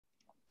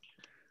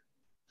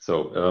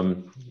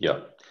Yeah,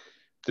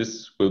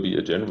 this will be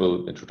a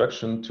general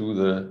introduction to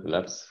the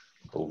labs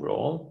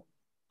overall.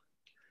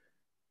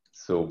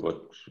 So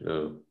what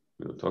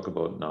we'll talk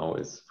about now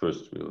is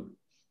first we'll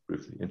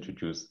briefly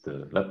introduce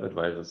the lab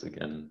advisors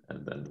again,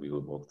 and then we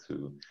will walk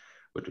through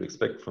what to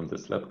expect from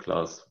this lab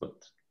class, what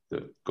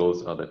the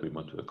goals are that we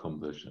want to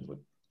accomplish, and what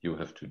you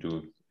have to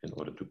do in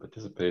order to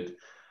participate.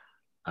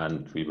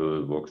 And we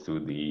will walk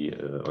through the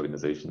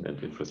organization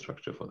and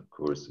infrastructure for the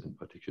course, in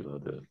particular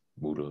the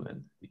Moodle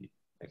and the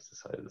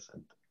exercises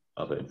and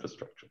other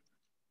infrastructure.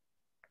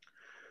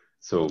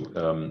 So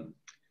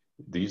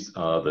these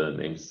are the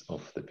names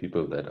of the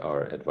people that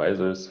are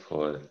advisors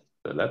for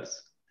the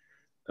labs.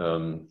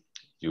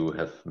 You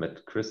have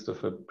met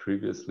Christopher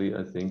previously,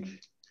 I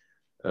think.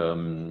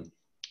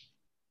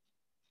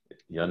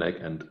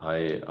 Janek and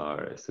I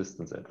are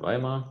assistants at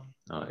Weimar.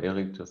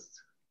 Eric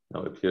just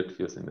now appeared.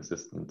 He is an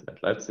assistant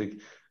at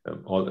Leipzig.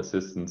 All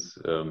assistants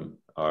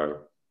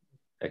are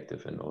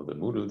active in all the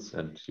Moodles,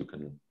 and you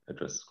can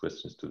address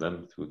questions to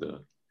them through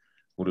the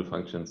Moodle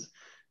functions.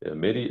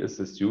 Mehdi is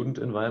a student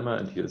in Weimar,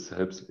 and he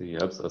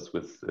helps us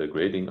with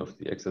grading of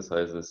the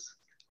exercises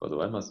for the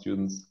Weimar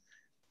students.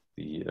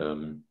 The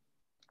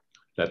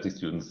Leipzig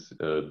students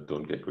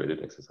don't get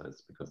graded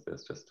exercises because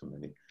there's just too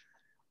many.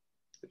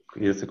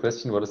 Here's the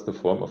question: what is the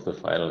form of the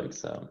final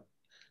exam?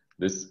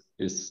 This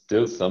is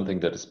still something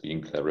that is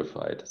being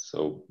clarified.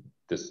 So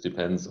this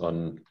depends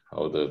on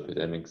how the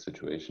pandemic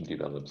situation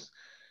develops.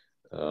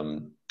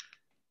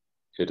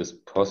 It is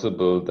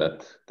possible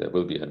that there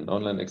will be an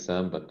online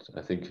exam, but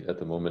I think at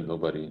the moment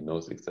nobody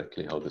knows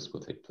exactly how this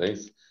will take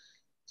place.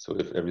 So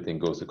if everything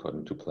goes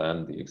according to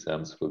plan, the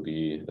exams will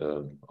be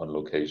on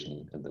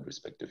location in the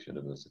respective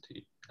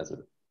university as a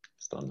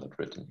standard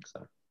written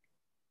exam.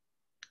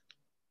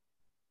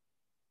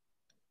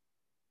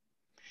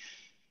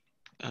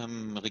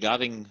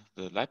 Regarding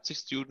the Leipzig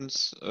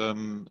students,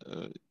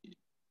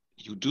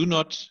 you do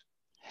not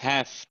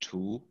have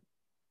to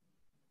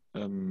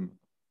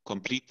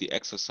complete the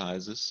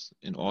exercises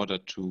in order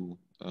to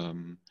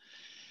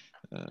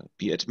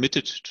be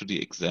admitted to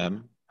the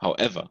exam.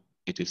 However,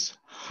 it is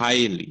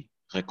highly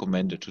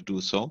recommended to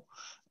do so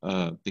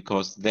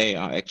because they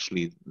are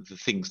actually the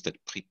things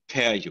that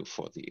prepare you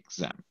for the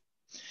exam.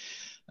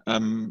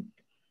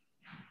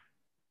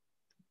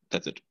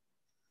 That's it.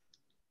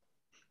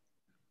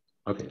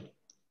 Okay.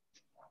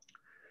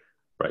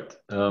 Right.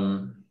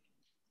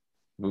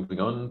 Moving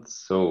on.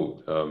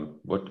 So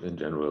what in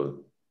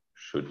general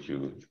should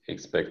you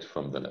expect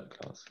from the lab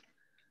class?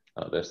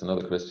 There's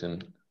another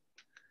question.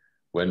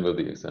 When will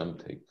the exam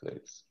take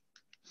place?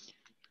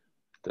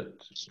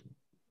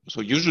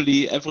 So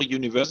usually every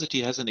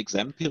university has an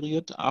exam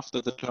period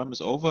after the term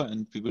is over,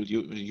 and we will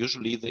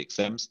usually the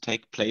exams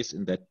take place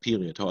in that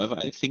period. However,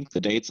 I think the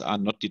dates are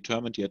not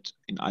determined yet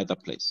in either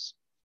place.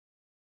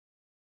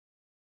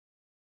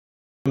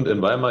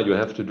 In Weimar, you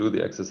have to do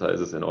the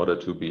exercises in order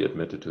to be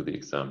admitted to the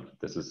exam.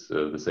 This is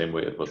the same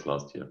way it was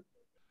last year.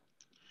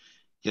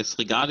 Yes,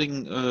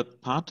 regarding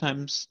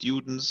part-time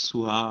students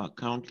who are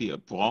currently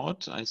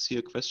abroad, I see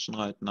a question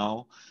right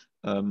now.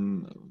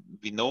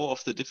 We know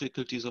of the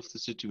difficulties of the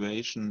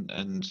situation,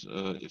 and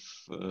if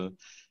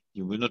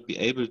you will not be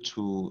able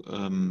to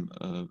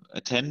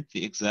attend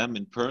the exam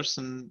in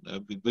person,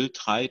 we will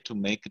try to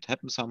make it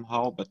happen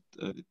somehow, but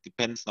it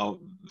depends now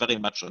very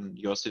much on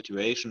your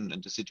situation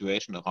and the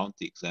situation around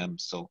the exam.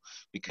 So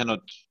we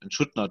cannot and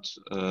should not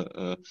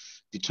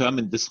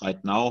determine this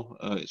right now.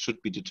 It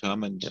should be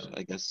determined, yeah,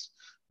 I guess,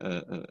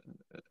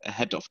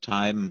 ahead of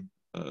time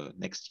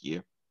next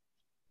year,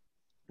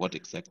 what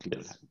exactly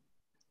will happen.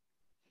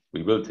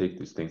 We will take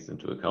these things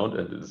into account,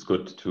 and it is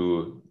good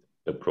to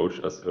approach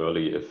us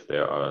early if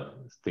there are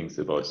things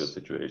about your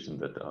situation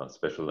that are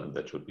special and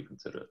that should be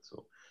considered.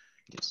 So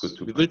it's good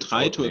to. We will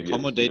try to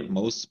accommodate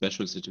most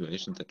special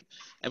situations, that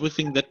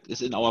everything that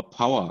is in our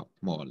power,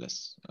 more or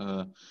less.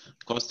 Of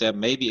course, there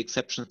may be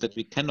exceptions that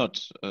we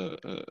cannot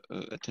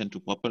attend to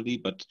properly,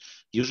 but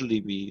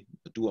usually we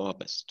do our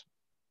best.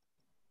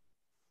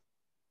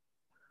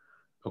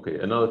 Okay,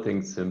 another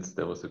thing, since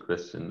there was a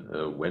question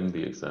when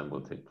the exam will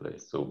take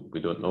place. So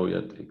we don't know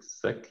yet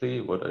exactly.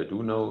 What I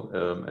do know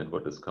and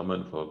what is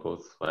common for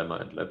both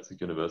Weimar and Leipzig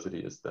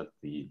University is that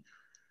the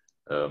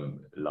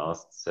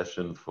last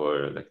session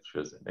for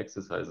lectures and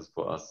exercises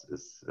for us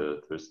is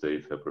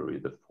Thursday, February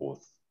the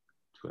 4th,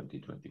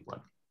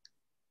 2021.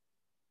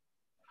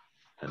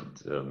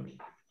 And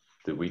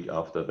the week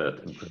after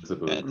that, in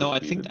principle, no, I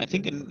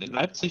think in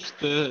Leipzig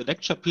the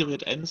lecture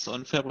period ends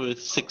on February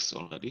 6th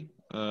already,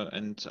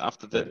 and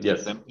after that the yes,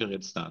 exam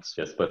period starts.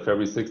 Yes, but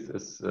February 6th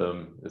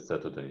is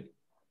Saturday.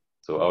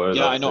 So our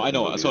I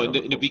know. So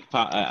in the week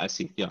part, I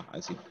see. Yeah,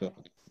 I see.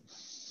 Perfect.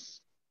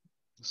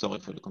 Sorry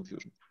for the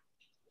confusion.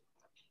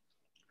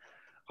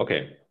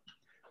 Okay.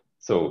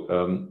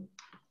 So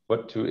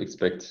what to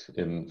expect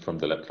from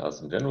the lab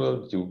class in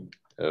general? You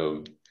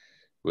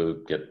will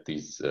get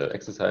these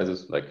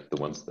exercises like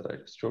the ones that I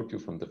showed you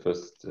from the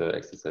first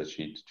exercise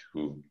sheet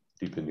to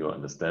deepen your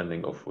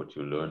understanding of what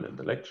you learn in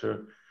the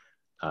lecture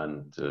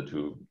and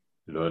to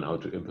learn how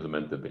to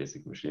implement the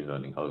basic machine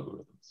learning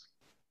algorithms.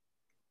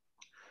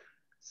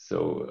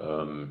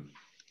 So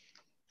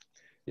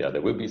yeah,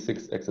 there will be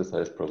 6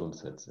 exercise problem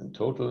sets in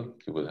total.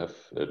 You will have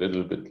a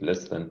little bit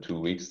less than 2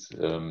 weeks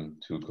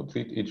to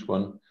complete each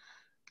one.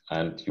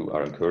 And you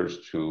are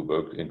encouraged to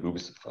work in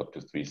groups of up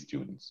to 3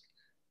 students.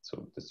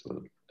 So this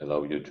will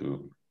allow you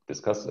to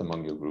discuss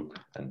among your group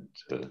and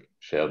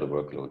share the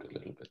workload a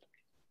little bit.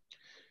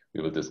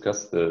 We will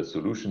discuss the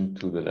solution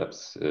to the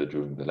labs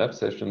during the lab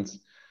sessions.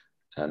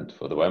 And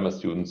for the Weimar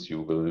students,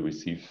 you will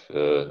receive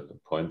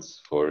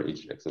points for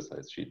each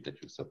exercise sheet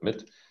that you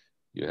submit.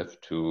 You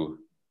have to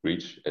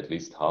reach at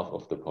least half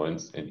of the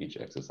points in each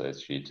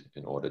exercise sheet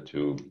in order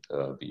to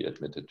be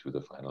admitted to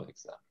the final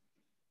exam.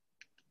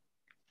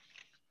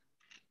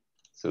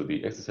 So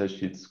the exercise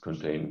sheets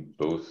contain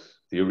both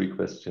theory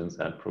questions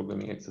and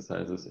programming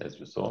exercises. As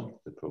you saw,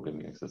 the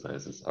programming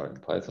exercises are in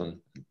Python.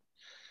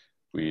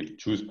 We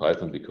choose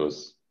Python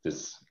because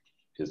this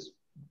is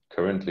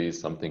currently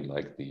something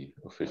like the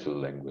official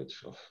language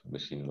of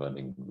machine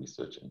learning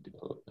research and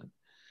development.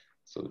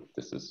 So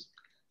this is,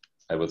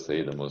 I would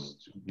say, the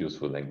most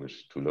useful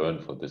language to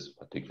learn for this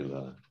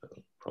particular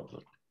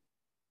problem.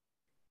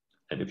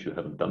 And if you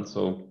haven't done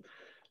so,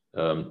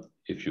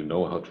 if you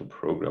know how to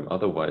program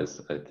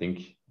otherwise, I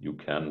think you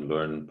can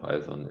learn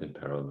Python in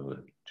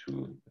parallel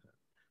to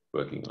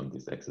working on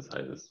these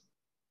exercises.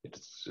 It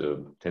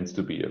tends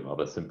to be a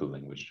rather simple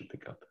language to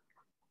pick up.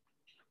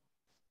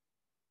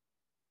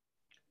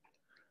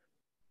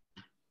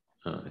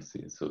 I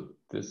see. So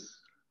this,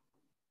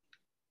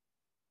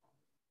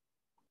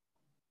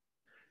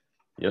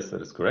 yes,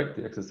 that is correct.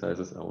 The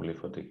exercises are only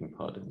for taking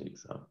part in the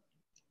exam.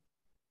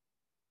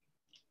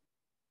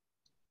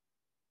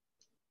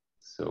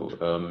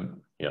 So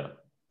yeah,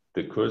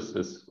 the course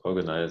is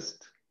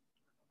organized,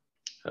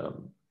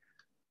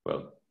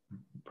 well,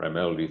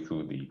 primarily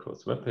through the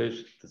course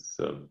webpage. This is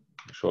a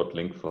short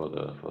link for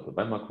the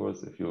Weimar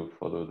course. If you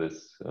follow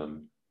this,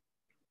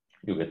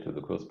 you get to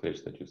the course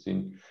page that you've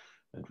seen,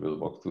 and we'll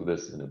walk through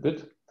this in a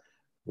bit.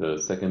 The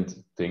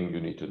second thing you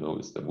need to know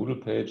is the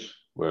Moodle page,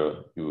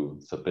 where you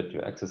submit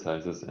your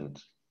exercises and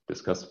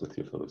discuss with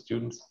your fellow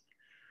students.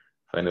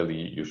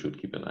 Finally, you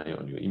should keep an eye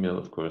on your email,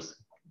 of course,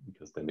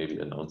 because there may be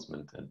an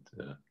announcement, and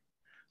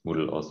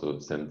Moodle also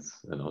sends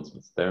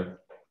announcements there.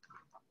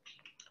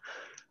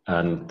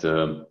 And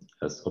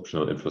as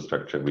optional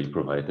infrastructure, we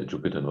provide a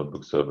Jupyter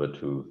Notebook server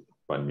to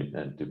run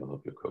and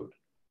develop your code.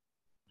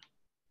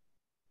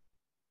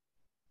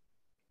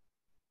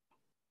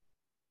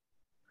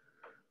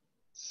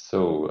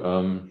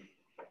 So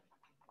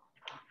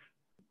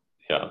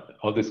yeah,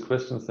 all these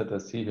questions that I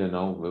see here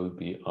now will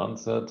be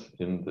answered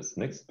in this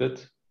next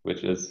bit,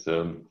 which is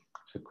a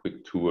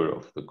quick tour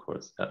of the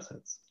course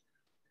assets.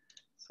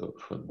 So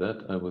for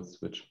that, I will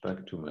switch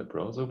back to my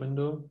browser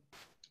window.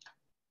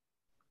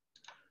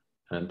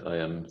 And I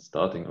am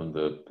starting on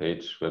the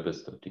page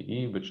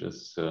webis.de, which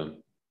is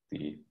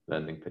the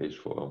landing page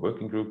for our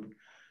working group.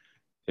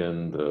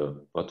 In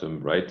the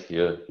bottom right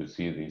here, you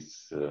see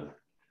these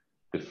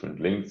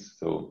different links.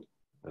 So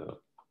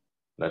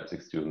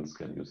Leipzig students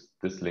can use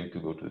this link to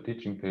go to the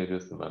teaching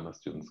pages. The Weimar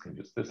students can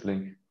use this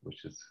link,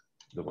 which is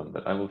the one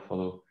that I will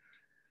follow.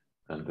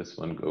 And this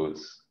one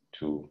goes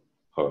to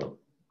our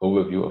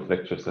overview of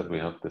lectures that we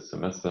have this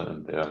semester.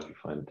 And there you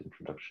find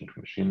Introduction to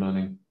Machine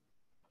Learning.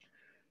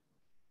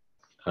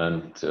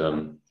 And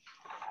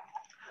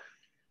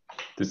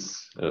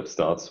this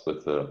starts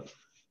with a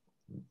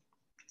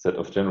set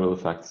of general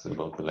facts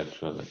about the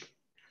lecture, like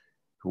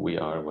who we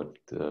are, what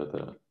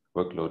the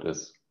workload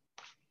is.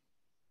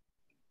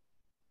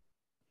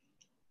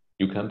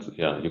 You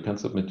can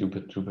submit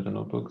Jupyter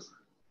Notebooks.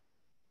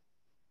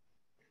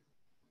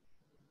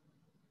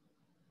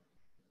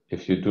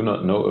 If you do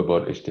not know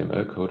about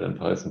HTML code and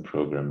Python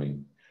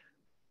programming.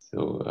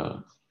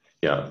 So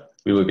yeah,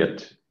 we will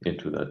get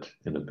into that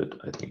in a bit,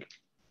 I think.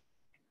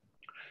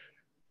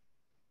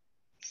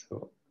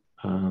 So,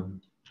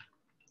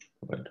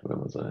 wait, where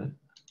was I?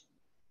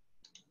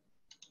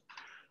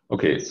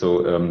 Okay,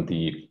 so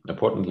the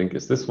important link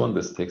is this one.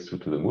 This takes you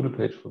to the Moodle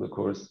page for the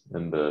course.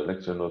 In the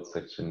lecture notes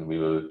section, we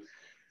will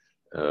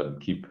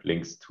keep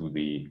links to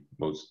the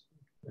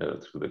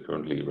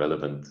currently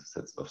relevant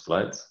sets of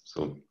slides.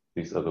 So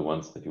these are the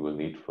ones that you will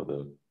need for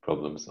the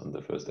problems on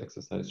the first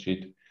exercise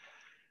sheet.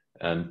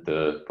 And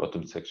the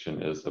bottom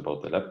section is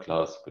about the lab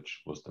class,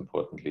 which most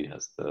importantly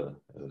has the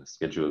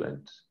schedule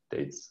and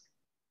dates.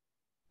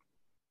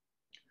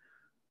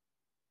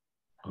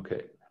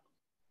 Okay,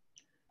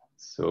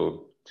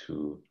 so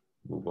to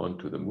move on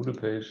to the Moodle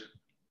page,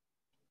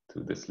 to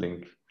this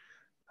link,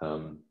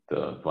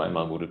 the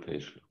Weimar Moodle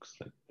page looks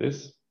like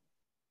this.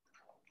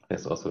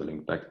 There's also a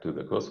link back to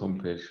the course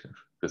homepage.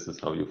 This is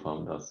how you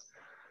found us.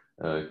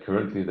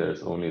 Currently,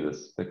 there's only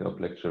this backup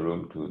lecture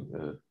room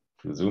to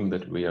Zoom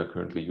that we are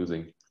currently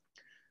using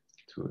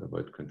to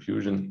avoid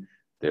confusion.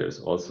 There's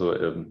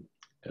also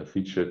a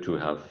feature to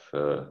have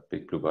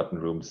big blue button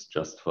rooms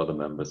just for the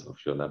members of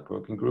your lab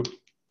working group.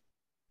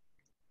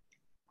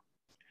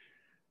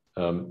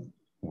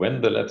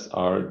 When the labs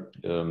are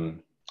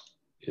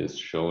is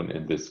shown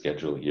in this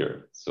schedule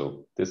here.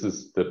 So this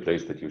is the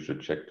place that you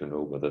should check to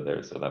know whether there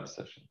is a lab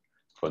session.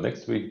 For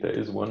next week, there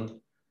is one.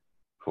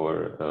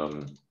 For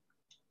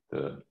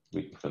the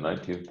week of the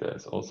 19th, there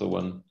is also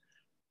one.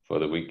 For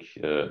the week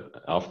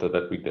after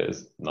that week, there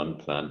is none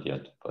planned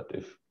yet. But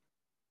if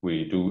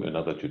we do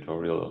another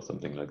tutorial or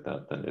something like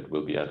that, then it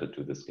will be added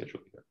to the schedule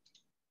here.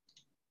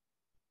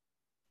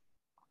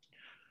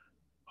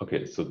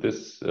 Okay, so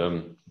this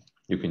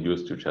you can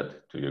use to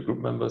chat to your group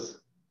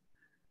members.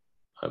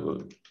 I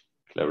will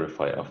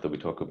clarify after we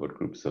talk about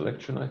group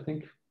selection, I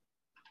think.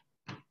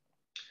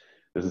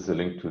 This is a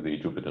link to the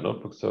Jupyter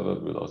Notebook server.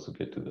 We'll also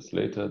get to this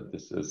later.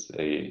 This is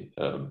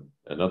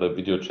another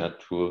video chat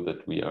tool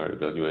that we are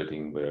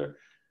evaluating where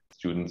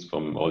students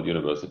from all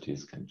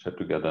universities can chat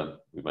together.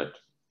 We might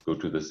go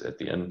to this at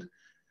the end.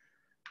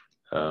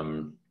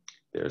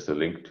 There's a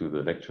link to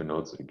the lecture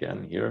notes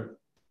again here,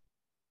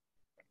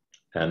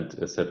 and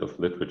a set of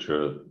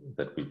literature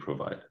that we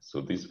provide.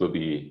 So these will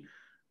be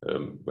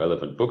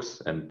relevant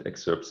books and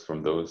excerpts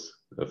from those.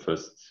 The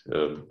first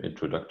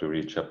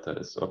introductory chapter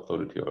is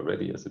uploaded here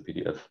already as a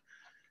PDF,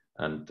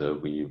 and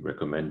we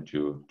recommend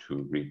you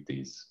to read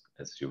these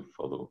as you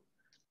follow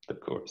the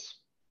course.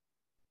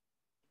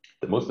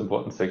 The most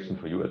important section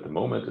for you at the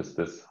moment is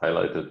this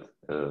highlighted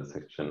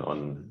section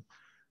on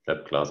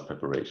lab class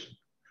preparation.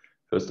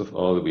 First of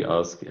all, we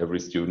ask every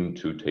student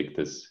to take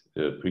this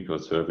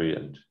pre-course survey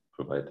and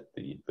provide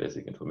the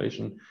basic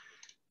information.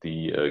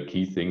 The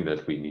key thing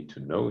that we need to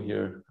know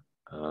here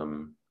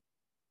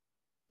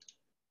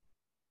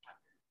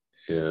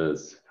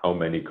is how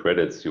many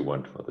credits you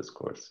want for this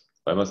course.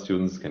 Weimar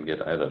students can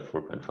get either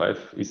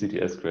 4.5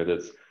 ECTS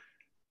credits.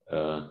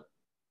 Oh,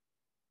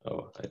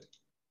 I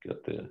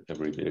got the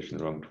abbreviation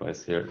wrong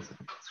twice here. It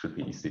should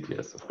be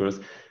ECTS, of course,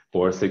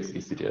 or 6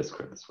 ECTS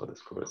credits for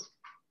this course.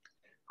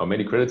 How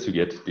many credits you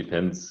get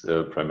depends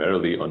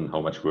primarily on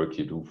how much work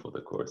you do for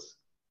the course.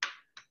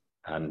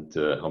 And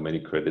how many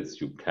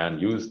credits you can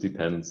use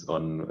depends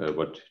on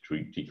what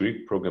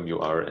degree program you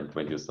are and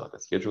when you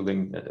start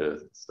studying,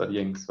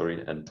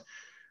 and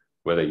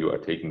whether you are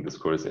taking this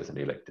course as an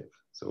elective.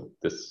 So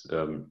this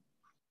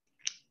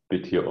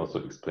bit here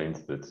also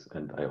explains this,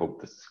 and I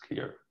hope this is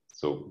clear.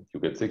 So you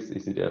get 6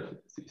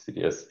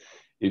 ECTS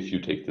if you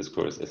take this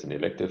course as an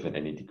elective in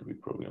any degree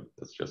program.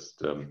 That's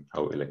just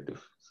how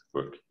electives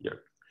work here.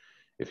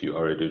 If you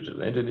are a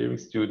digital engineering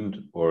student,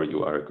 or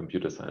you are a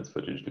computer science for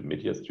digital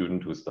media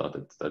student who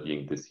started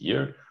studying this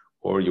year,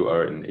 or you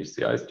are an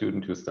HCI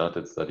student who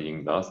started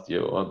studying last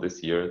year or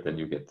this year, then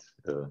you get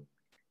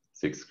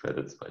 6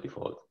 credits by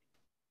default.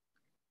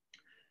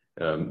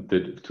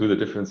 To the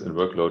difference in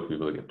workload, we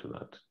will get to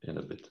that in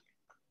a bit.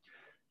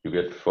 You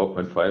get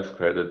 4.5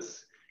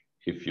 credits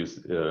if you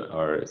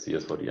are a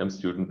CS4DM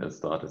student and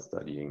started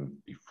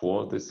studying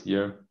before this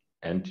year,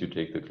 and you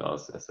take the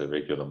class as a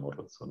regular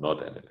model, so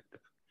not an elective.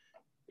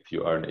 If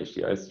you are an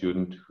HDI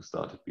student who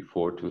started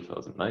before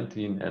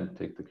 2019 and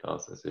take the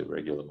class as a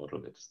regular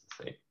model, it's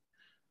the same.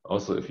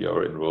 Also, if you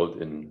are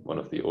enrolled in one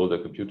of the older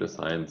computer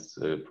science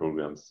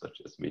programs,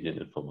 such as Media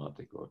and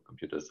Informatik or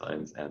Computer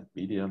Science and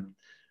Media,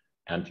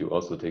 and you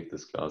also take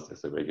this class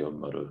as a regular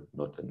model,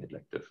 not an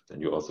elective, then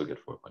you also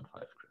get 4.5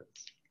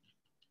 credits.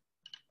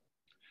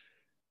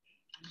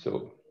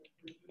 So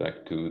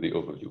back to the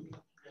overview.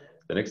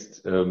 The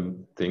next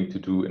thing to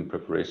do in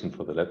preparation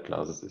for the lab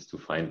classes is to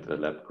find a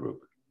lab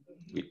group.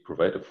 We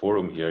provide a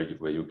forum here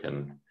where you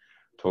can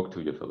talk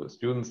to your fellow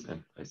students,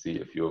 and I see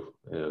if you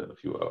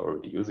are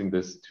already using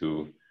this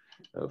to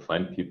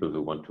find people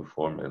who want to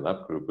form a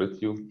lab group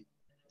with you.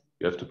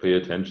 You have to pay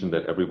attention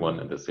that everyone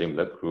in the same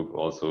lab group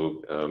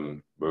also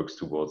works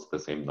towards the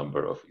same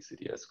number of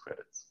ECTS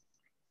credits.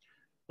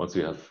 Once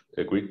you have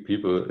agreed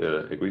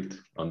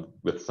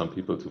with some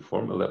people to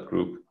form a lab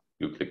group,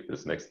 you click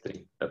this next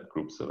thing, lab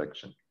group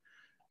selection.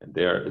 And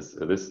there is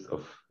a list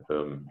of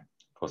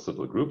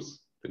possible groups.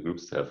 The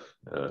groups have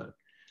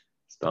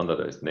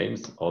standardized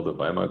names. All the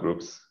Weimar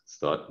groups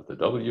start with a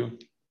W.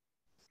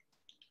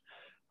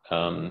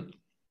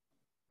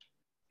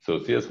 So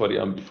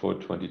CS4DM before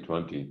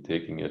 2020,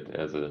 taking it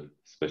as a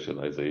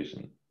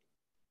specialization.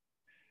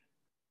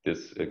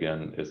 This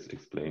again is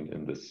explained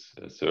in this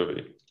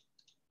survey.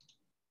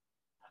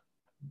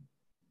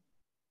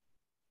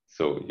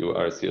 So you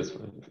are a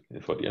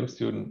CS4DM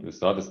student who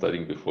started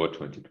studying before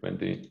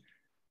 2020,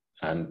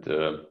 and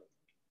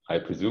I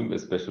presume a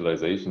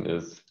specialization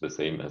is the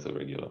same as a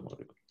regular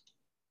module.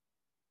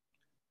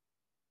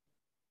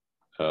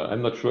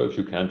 I'm not sure if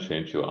you can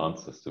change your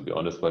answers, to be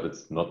honest, but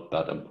it's not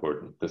that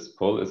important. This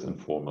poll is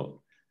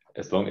informal.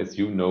 As long as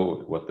you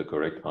know what the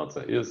correct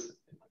answer is,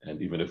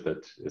 and even if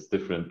that is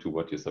different to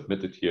what you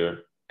submitted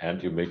here,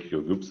 and you make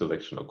your group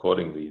selection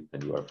accordingly,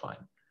 then you are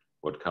fine.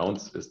 What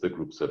counts is the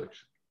group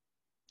selection.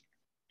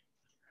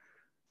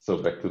 So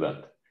back to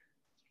that.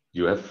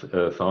 You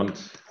have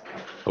found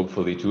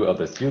hopefully 2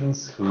 other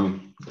students who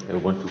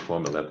want to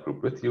form a lab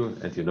group with you,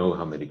 and you know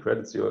how many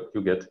credits you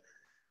get.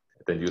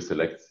 Then you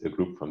select a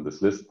group from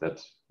this list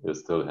that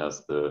still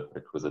has the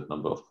requisite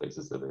number of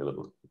places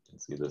available. You can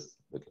see this,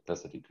 the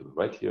capacity to the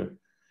right here.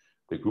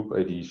 the group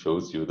ID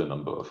shows you the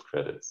number of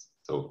credits.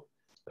 So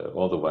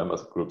all the Weimar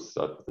groups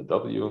start with a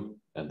W,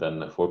 and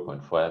then a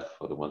 4.5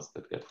 for the ones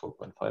that get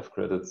 4.5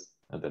 credits,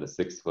 and then a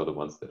 6 for the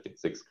ones that get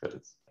 6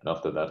 credits. And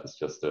after that, it's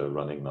just a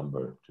running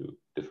number to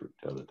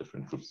tell the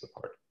different groups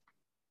apart.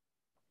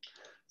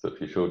 So if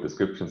you show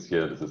descriptions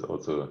here, this is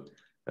also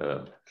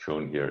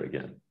shown here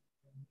again.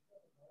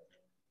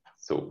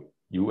 So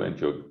you and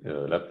your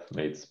lab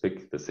mates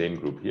pick the same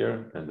group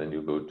here, and then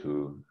you go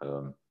to,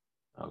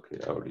 okay,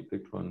 I already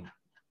picked one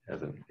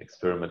as an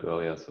experiment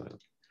earlier, so I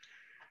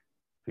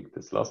pick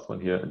this last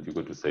one here, and you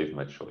go to save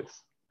my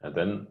choice. And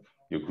then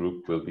your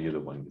group will be the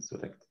one you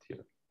selected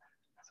here.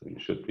 So you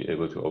should be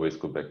able to always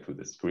go back to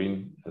the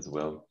screen as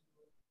well.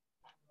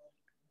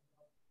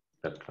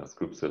 Lab class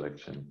group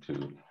selection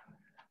to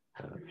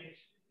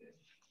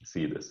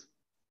see this.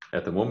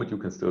 At the moment, you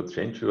can still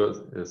change your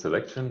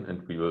selection,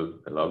 and we will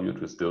allow you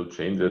to still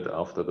change it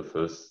after the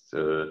first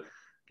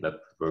lab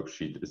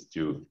worksheet is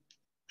due,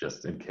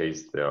 just in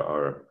case there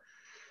are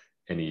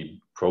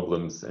any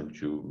problems and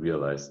you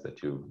realize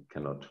that you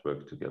cannot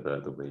work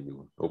together the way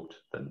you hoped.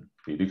 Then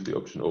we leave the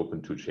option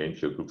open to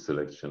change your group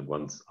selection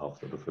once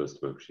after the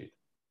first worksheet.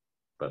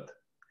 But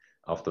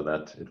after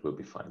that, it will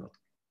be final.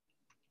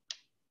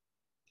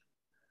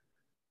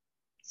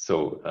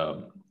 So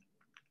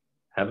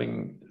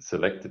having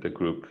selected a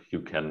group,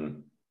 you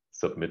can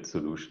submit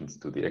solutions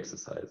to the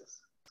exercises.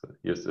 So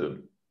here's a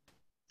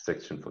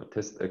section for a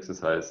test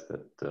exercise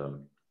that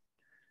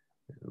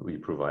we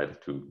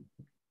provide to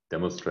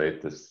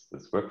demonstrate this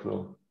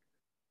workflow.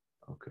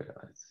 Okay,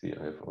 I see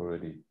I've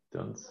already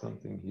done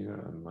something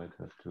here. I might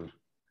have to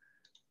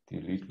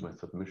delete my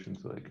submission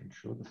so I can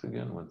show this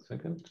again. 1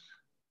 second.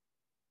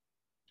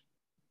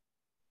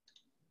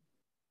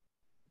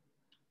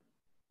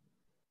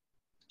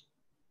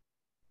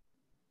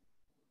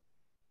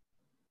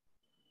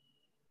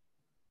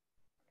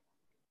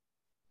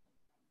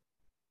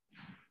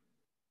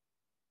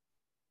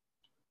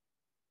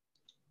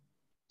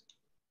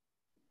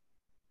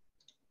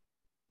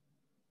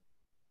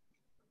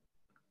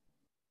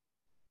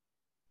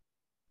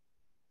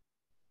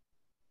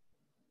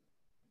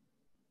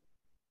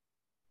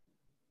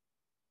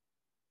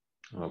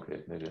 Okay,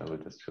 maybe I will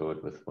just show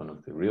it with one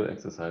of the real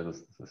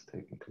exercises. This is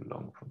taking too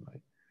long for my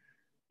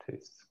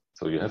taste.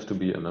 So you have to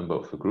be a member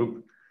of a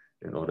group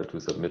in order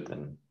to submit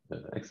an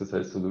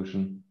exercise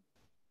solution.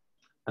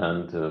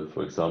 And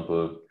for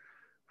example,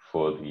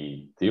 for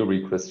the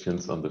theory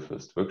questions on the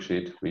first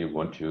worksheet, we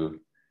want you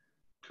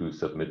to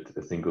submit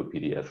a single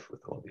PDF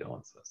with all the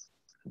answers.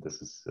 And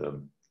this is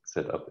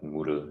set up in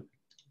Moodle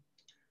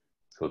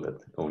so that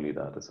only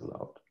that is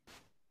allowed.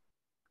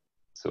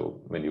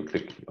 So when you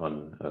click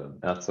on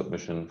add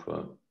submission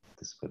for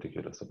this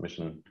particular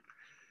submission,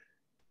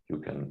 you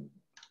can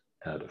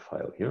add a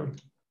file here.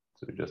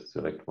 So you just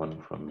select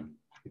one from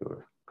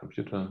your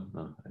computer.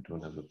 No, I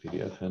don't have a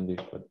PDF handy,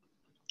 but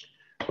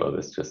well,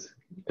 let's just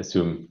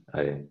assume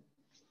I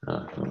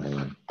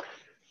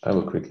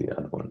will quickly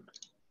add one,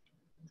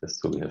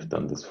 just so we have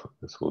done this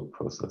whole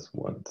process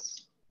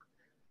once.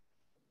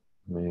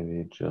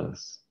 Maybe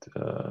just.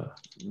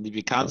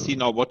 We can't see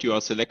now what you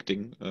are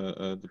selecting.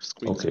 The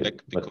screen is black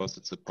because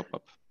it's a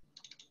pop-up.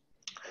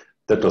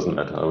 That doesn't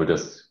matter. I will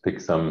just pick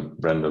some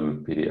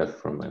random PDF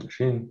from my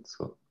machine.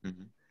 So,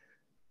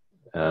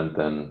 and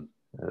then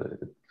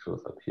it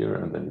shows up here,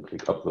 and then you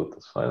click upload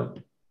this file.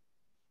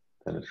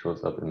 Then it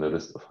shows up in the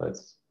list of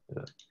files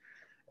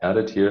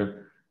added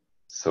here.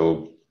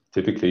 So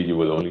typically you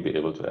will only be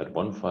able to add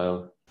one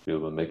file. We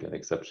will make an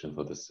exception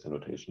for this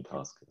annotation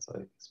task, as I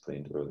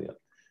explained earlier.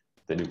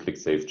 Then you click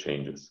Save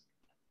Changes.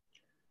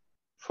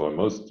 For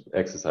most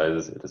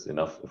exercises, it is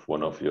enough if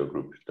one of your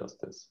group does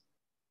this.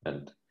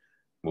 And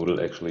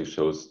Moodle actually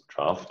shows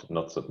draft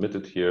not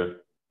submitted here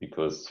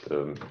because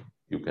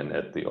you can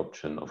add the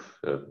option of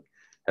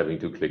having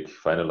to click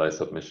Finalize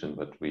Submission,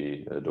 but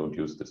we don't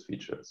use this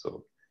feature.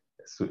 So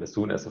as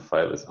soon as a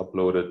file is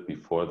uploaded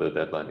before the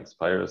deadline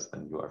expires,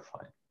 then you are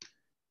fine.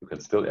 You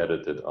can still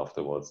edit it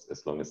afterwards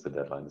as long as the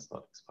deadline is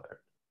not expired.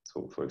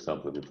 So for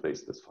example,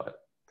 replace this file.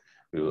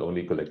 We will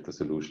only collect the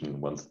solution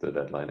once the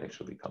deadline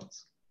actually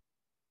comes.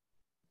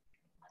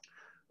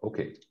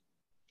 Okay.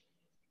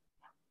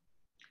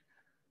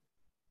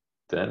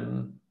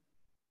 Then,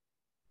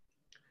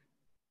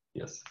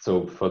 yes,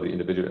 so for the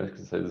individual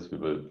exercises, we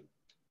will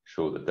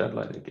show the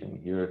deadline again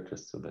here,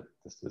 just so that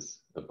this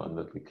is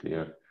abundantly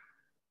clear.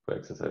 For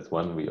exercise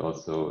 1, we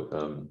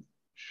also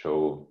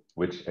show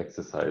which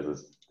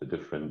exercises the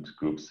different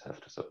groups have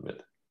to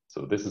submit.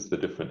 So this is the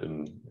difference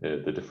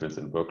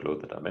in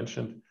workload that I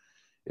mentioned.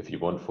 If you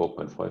want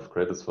 4.5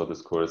 credits for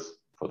this course,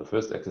 for the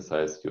first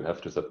exercise, you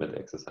have to submit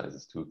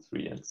exercises 2,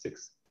 3, and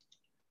 6.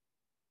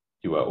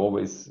 You are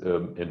always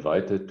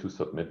invited to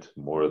submit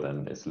more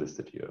than is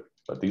listed here,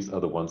 but these are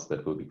the ones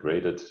that will be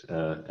graded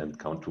and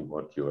count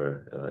toward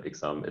your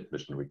exam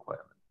admission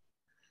requirement.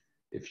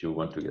 If you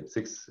want to get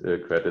 6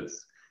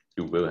 credits,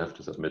 you will have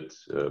to submit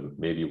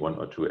maybe 1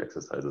 or 2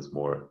 exercises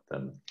more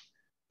than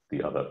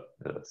the other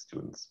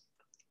students.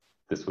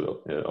 This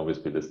will always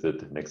be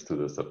listed next to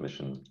the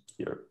submission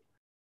here.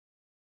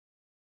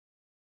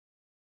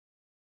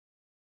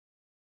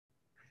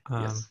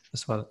 Yes.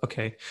 as well.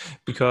 Okay,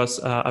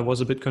 because I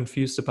was a bit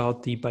confused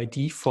about the by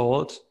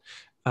default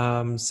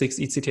 6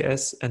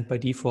 ECTS and by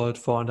default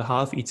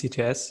 4.5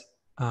 ECTS.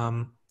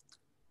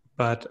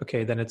 But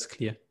okay, then it's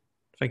clear.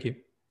 Thank you.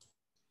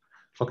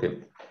 Okay.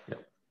 Yeah.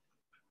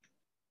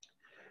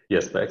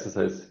 Yes, by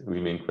exercise,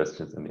 we mean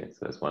questions in the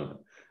exercise 1.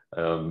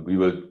 We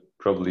will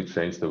probably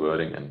change the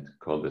wording and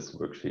call this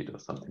worksheet or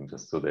something,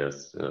 just so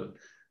there's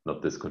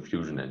not this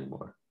confusion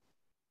anymore.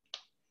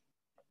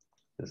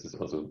 This is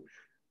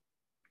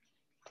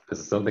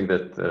something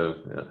that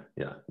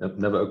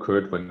never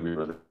occurred when we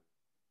were.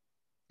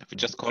 We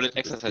just call it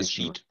exercise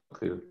sheet.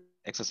 Clear.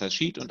 Exercise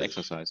sheet and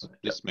exercise.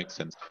 This makes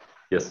sense.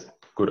 Yes,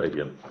 good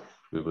idea.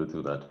 We will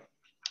do that.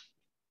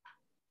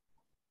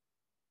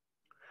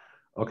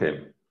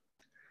 Okay.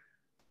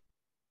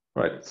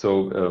 Right.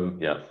 So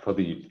for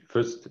the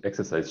first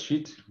exercise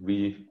sheet,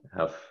 we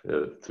have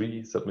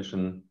 3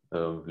 submission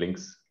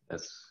links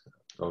as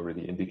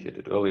already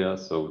indicated earlier.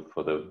 So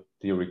for the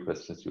theory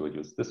questions, you will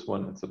use this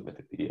one and submit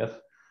a PDF.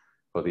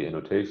 For the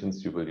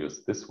annotations, you will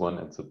use this one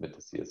and submit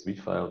a CSV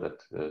file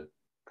that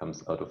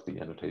comes out of the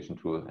annotation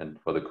tool. And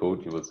for the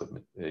code, you will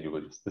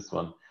use this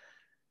one.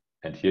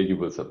 And here you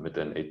will submit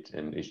an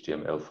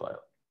HTML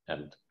file.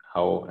 And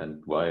how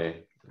and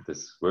why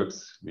this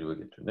works, we will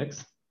get to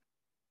next.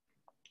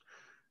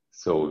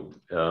 So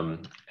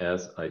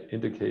as I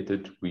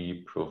indicated,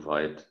 we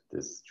provide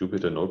this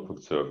Jupyter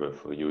Notebook server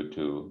for you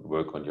to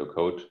work on your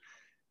code.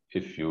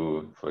 If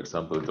you, for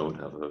example, don't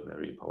have a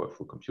very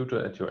powerful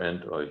computer at your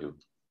end, or you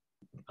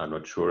are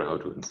not sure how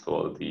to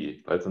install the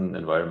Python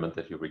environment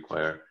that you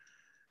require,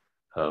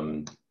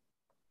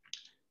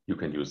 you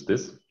can use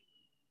this.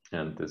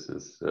 And this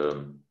is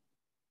a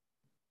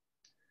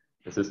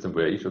system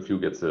where each of you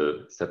gets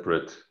a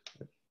separate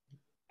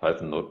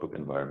Python notebook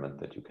environment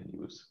that you can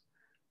use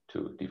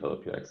to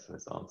develop your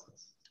exercise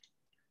answers.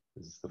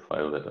 This is the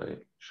file that I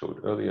showed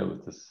earlier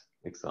with this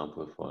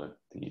example for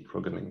the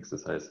programming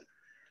exercise.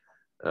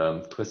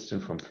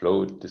 Question from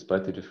Flo: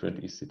 despite the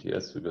different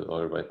ECTS, we will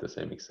all write the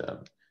same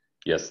exam.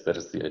 Yes, that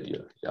is the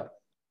idea, yeah.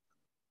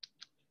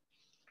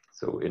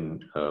 So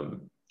in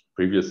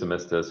previous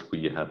semesters,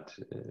 we had,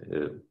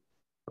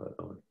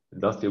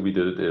 last year we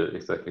did it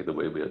exactly the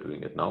way we are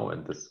doing it now,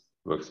 and this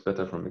works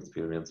better from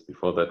experience.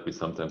 Before that, we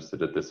sometimes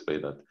did it this way,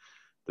 that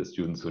the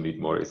students who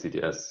need more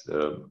ECTS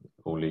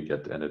only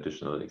get an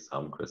additional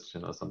exam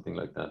question or something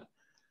like that.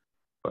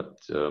 But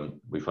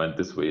we find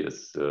this way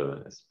is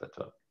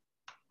better.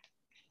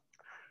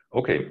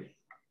 Okay,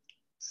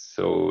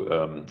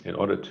 so in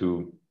order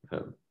to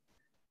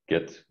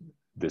get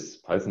this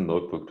Python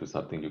notebook to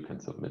something you can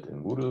submit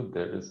in Moodle,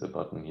 there is a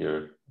button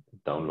here,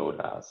 download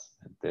as,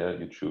 and there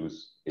you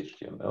choose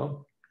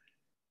HTML.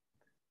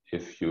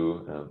 If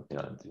you,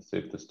 you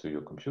save this to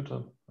your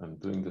computer. I'm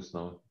doing this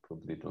now,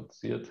 probably don't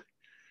see it.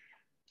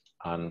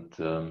 And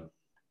I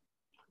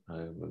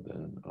will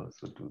then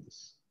also do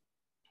this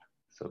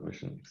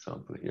submission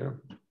example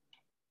here.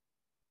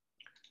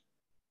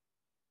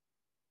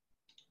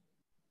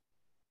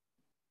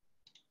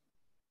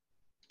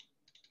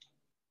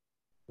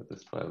 With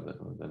this file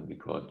that will then be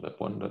called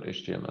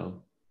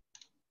lab1.html.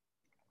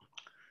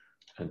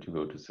 And you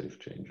go to save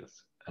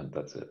changes, and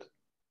that's it.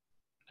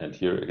 And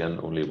here again,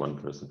 only one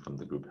person from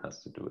the group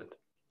has to do it.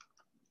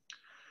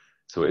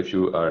 So if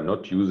you are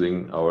not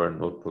using our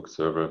notebook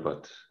server,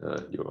 but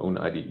your own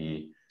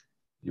IDE,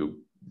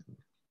 you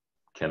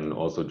can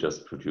also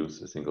just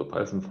produce a single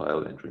Python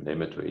file and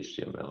rename it to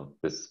HTML.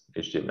 This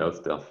HTML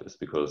stuff is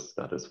because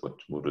that is what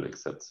Moodle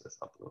accepts as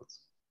uploads.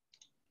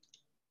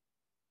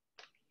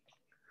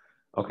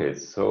 Okay,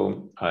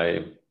 so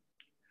I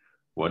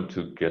want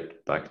to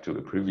get back to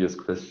a previous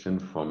question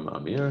from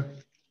Amir.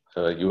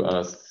 You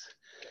asked,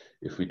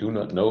 if we do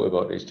not know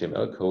about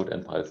HTML code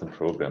and Python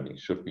programming,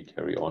 should we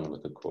carry on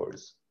with the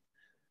course?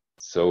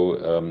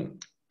 So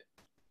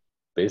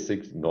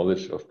basic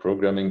knowledge of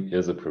programming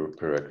is a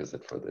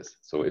prerequisite for this.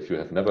 So if you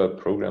have never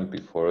programmed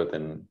before,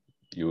 then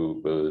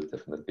you will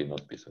definitely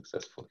not be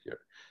successful here.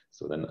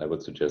 So then I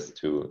would suggest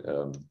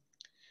to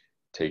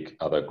take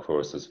other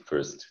courses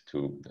first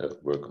to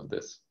work on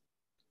this.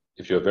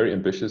 If you're very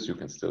ambitious, you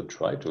can still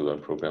try to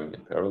learn programming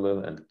in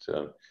parallel, and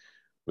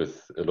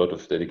with a lot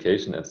of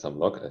dedication and some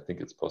luck, I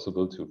think it's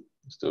possible to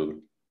still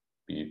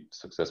be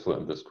successful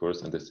in this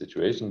course in this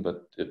situation,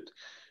 but it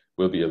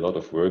will be a lot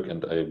of work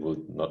and I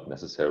would not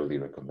necessarily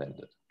recommend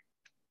it.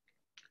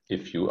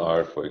 If you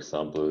are, for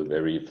example,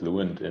 very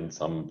fluent in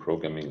some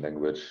programming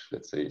language,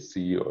 let's say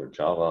C or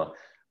Java,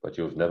 but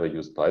you've never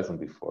used Python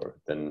before,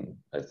 then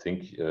I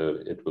think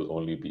it will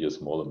only be a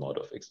small amount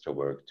of extra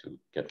work to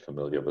get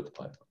familiar with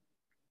Python.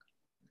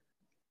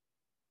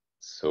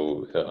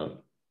 So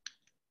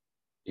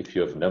if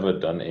you have never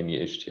done any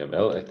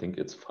HTML, I think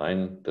it's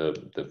fine.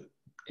 The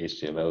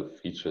HTML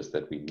features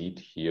that we need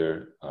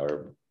here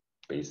are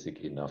basic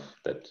enough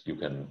that you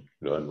can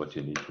learn what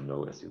you need to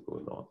know as you go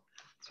along.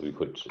 So we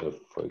could,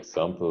 for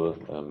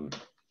example,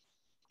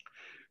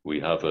 we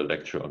have a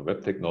lecture on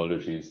web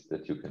technologies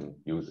that you can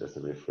use as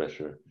a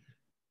refresher.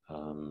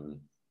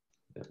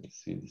 Let me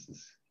see, this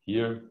is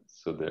here.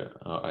 So there,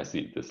 I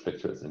see this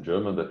lecture is in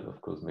German. That of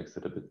course makes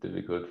it a bit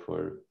difficult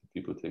for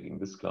people taking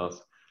this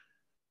class.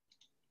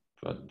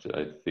 But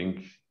I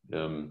think,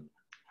 yeah,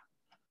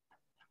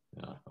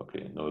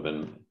 okay, no,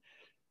 then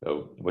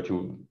what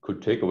you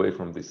could take away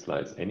from these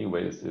slides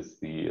anyways is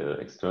the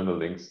external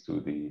links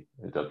to the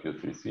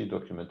W3C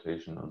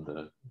documentation on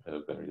the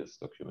various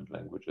document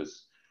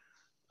languages.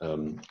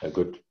 A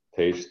good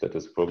page that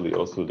is probably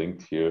also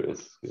linked here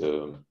is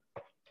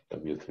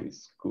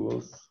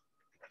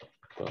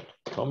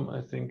w3schools.com,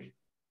 I think.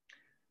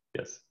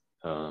 Yes,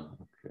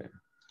 okay,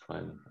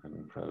 fine, I'm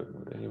in private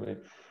mode anyway.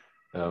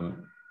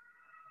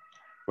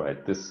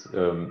 Right, this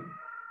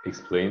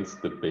explains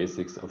the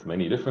basics of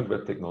many different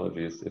web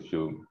technologies. If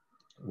you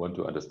want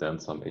to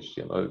understand some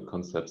HTML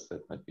concepts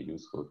that might be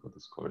useful for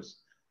this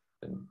course,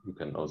 then you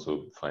can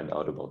also find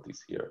out about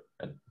these here.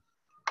 And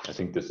I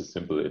think this is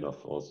simple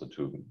enough also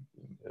to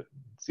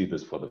see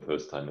this for the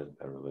first time in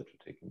parallel to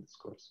taking this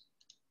course.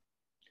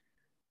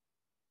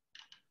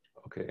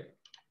 Okay,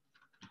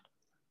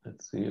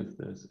 let's see if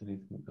there's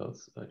anything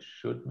else I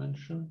should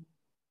mention.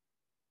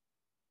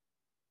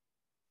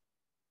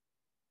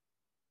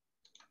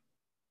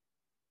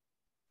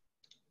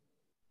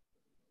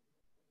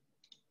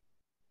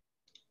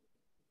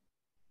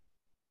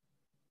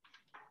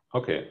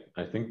 Okay,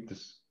 I think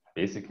this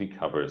basically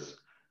covers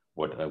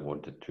what I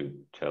wanted to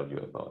tell you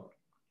about.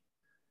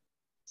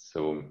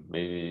 So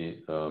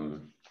maybe,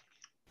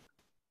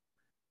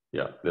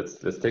 yeah, let's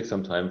take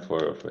some time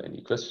for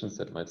any questions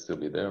that might still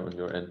be there on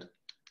your end.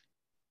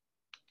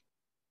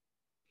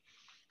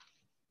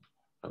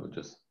 I will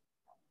just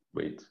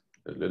wait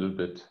a little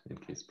bit in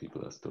case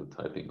people are still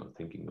typing or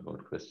thinking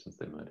about questions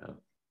they might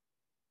have.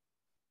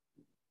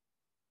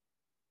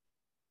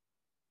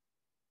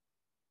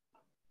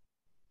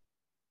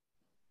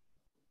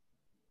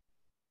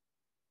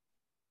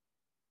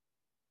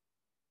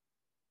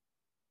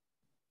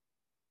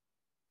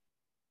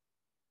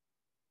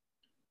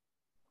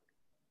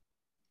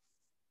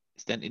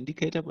 Is there an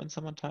indicator when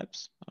someone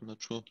types? I'm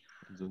not sure.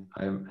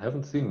 I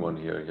haven't seen one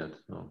here yet.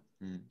 No,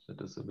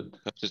 that is a bit.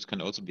 Perhaps it can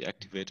also be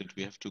activated.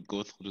 We have to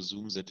go through the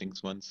Zoom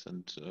settings once,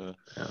 and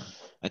yeah.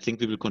 I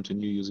think we will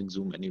continue using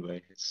Zoom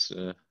anyway. It's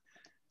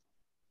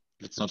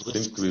let's not risk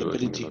seems to be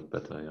stability. working a lot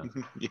better. Yeah.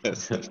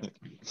 Yes,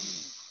 definitely.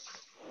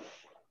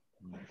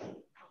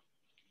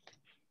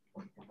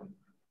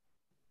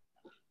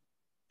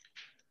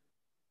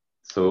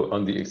 So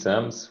on the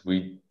exams,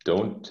 we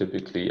don't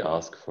typically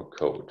ask for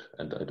code,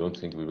 and I don't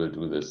think we will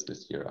do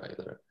this year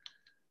either.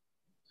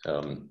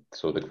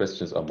 So the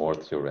questions are more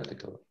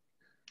theoretical,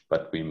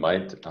 but we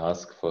might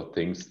ask for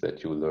things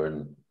that you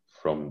learn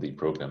from the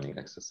programming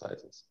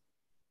exercises.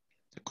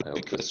 There could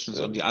be questions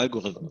on the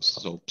algorithms,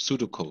 so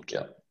pseudocode,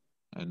 yeah,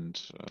 and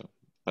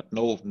but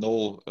no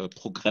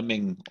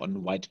programming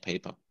on white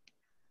paper.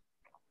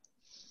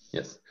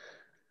 Yes.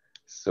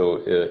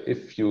 So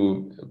if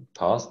you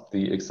passed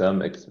the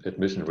exam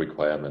admission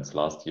requirements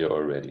last year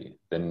already,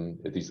 then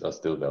these are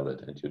still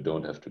valid and you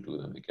don't have to do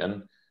them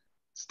again.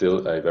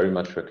 Still, I very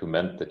much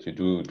recommend that you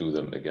do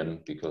them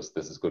again because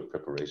this is good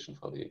preparation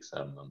for the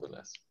exam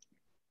nonetheless.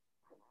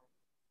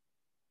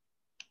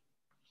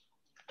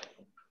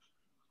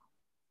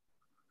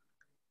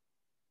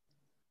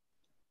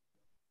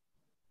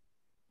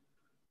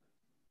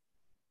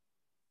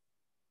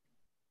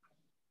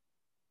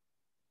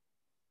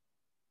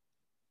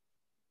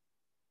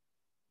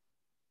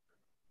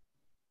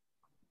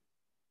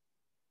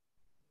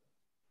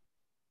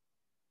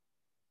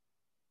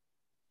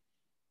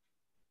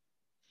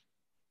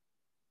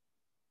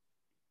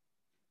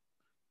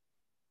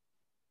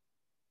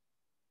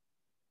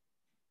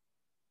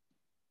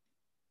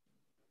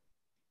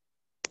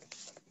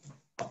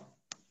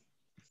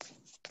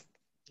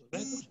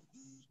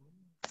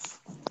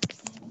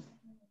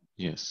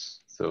 Yes.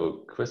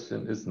 So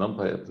question, is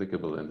NumPy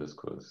applicable in this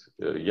course?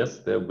 Yes,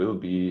 there will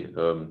be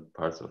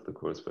parts of the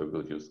course where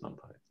we'll use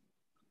NumPy.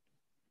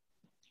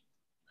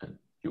 And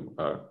you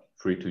are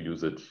free to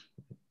use it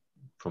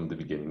from the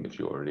beginning if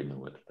you already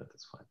know it, that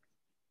is fine.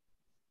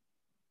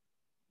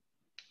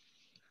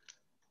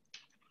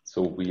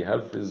 So we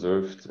have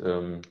reserved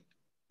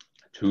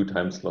 2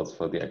 time slots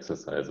for the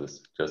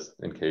exercises, just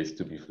in case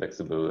to be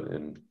flexible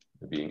in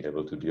being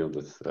able to deal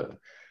with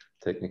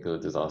technical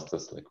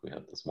disasters like we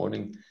had this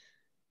morning.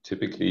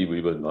 Typically,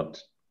 we will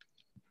not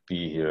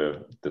be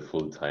here the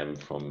full time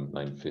from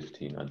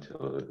 9:15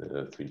 until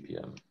 3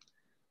 p.m.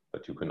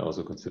 But you can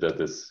also consider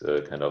this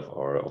kind of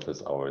our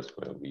office hours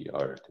where we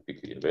are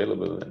typically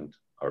available and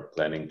are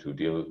planning to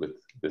deal with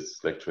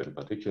this lecture in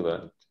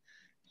particular.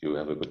 You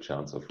have a good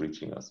chance of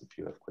reaching us if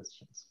you have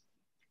questions.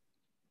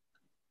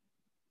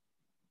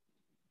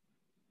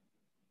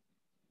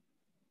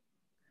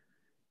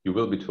 You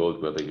will be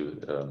told whether you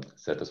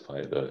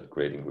satisfy the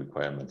grading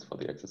requirements for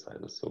the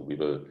exercises. So we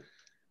will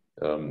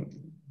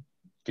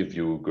give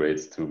you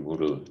grades through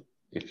Moodle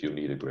if you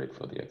need a grade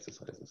for the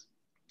exercises.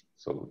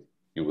 So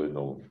you will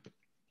know.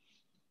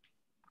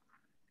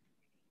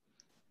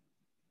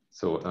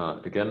 So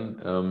again,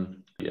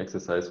 the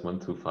exercise 1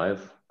 through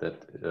 5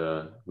 that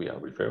we are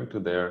referring to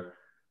there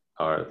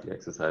are the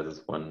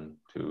exercises 1,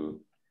 2,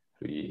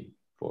 3,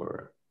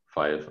 4,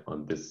 5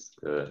 on this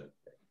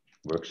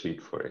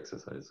worksheet for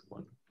exercise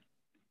 1.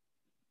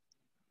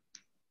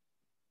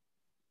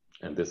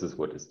 And this is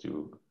what is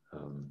due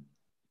on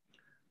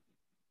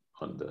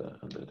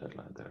the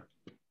deadline there.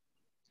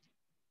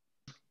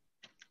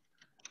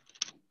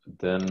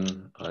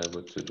 Then I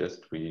would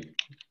suggest we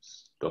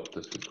stop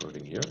this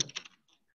recording here.